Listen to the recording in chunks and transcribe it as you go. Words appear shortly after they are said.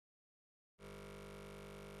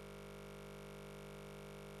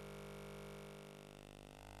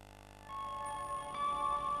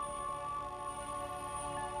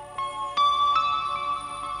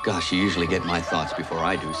Gosh, you usually get my thoughts before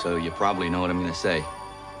I do, so you probably know what I'm gonna say.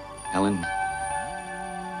 Helen,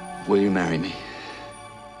 will you marry me?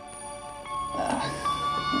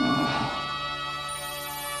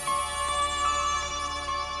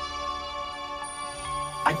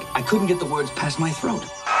 I couldn't get the words past my throat.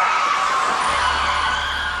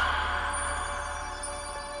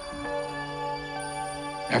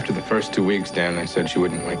 After the first 2 weeks, Dan, I said she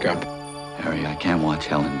wouldn't wake up. Harry, I can't watch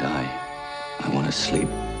Helen die. I want to sleep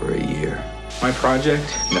for a year. My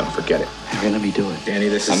project? No, forget it. Harry, let me do it. Danny,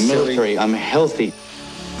 this is I'm silly. military. I'm healthy.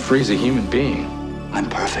 Free's a human being. I'm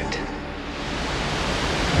perfect.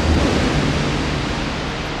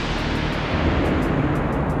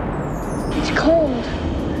 It's cold.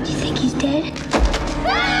 Do you think he's dead?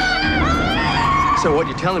 So what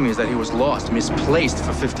you're telling me is that he was lost, misplaced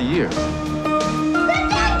for 50 years.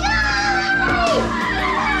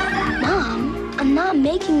 Mom, I'm not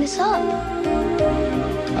making this up.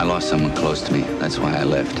 I lost someone close to me. That's why I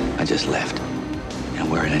left. I just left. And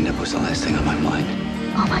where it ended up was the last thing on my mind.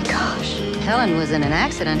 Oh my gosh. Helen was in an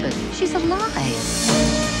accident, but she's alive.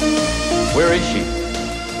 Where is she?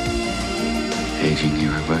 Aging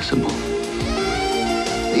irreversible.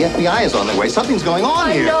 The FBI is on their way. Something's going on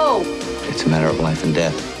here. I know. It's a matter of life and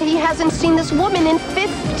death. And he hasn't seen this woman in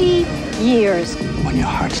 50 years. When your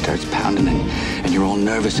heart starts pounding and you're all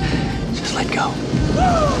nervous, just let go.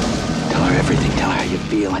 Tell her everything. Tell her how you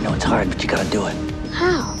feel. I know it's hard, but you gotta do it.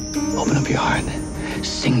 How? Open up your heart.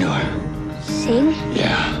 Sing to her. Sing?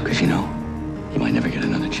 Yeah, because you know, you might never get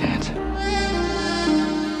another chance.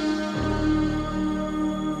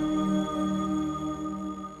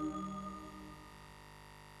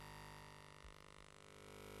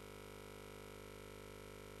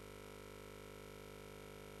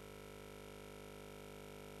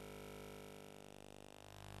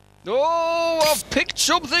 Oh, I've picked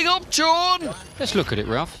something up, John. Let's look at it,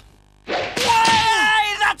 Ralph.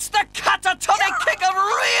 Hey, that's the catatonic kick of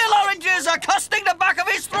real oranges accosting the back of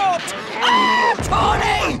his throat. Oh,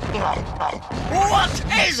 Tony! What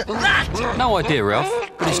is that? No idea,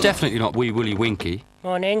 Ralph, but it's definitely not Wee Willie Winky.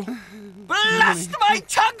 Morning. Blast my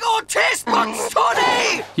tango taste buds,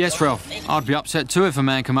 Tony! Yes, Ralph, I'd be upset too if a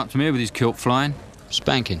man come up to me with his kilt flying.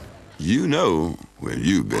 Spanking. You know when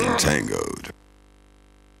you've been tangoed.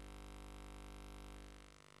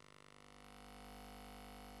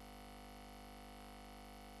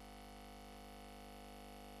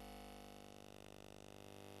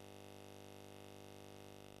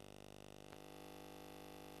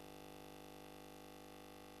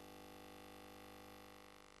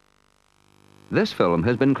 This film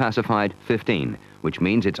has been classified 15, which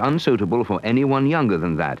means it's unsuitable for anyone younger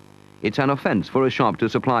than that. It's an offense for a shop to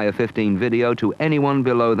supply a 15 video to anyone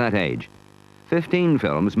below that age. 15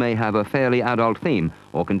 films may have a fairly adult theme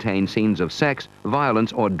or contain scenes of sex,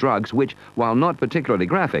 violence, or drugs which, while not particularly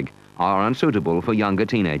graphic, are unsuitable for younger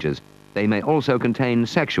teenagers. They may also contain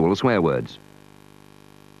sexual swear words.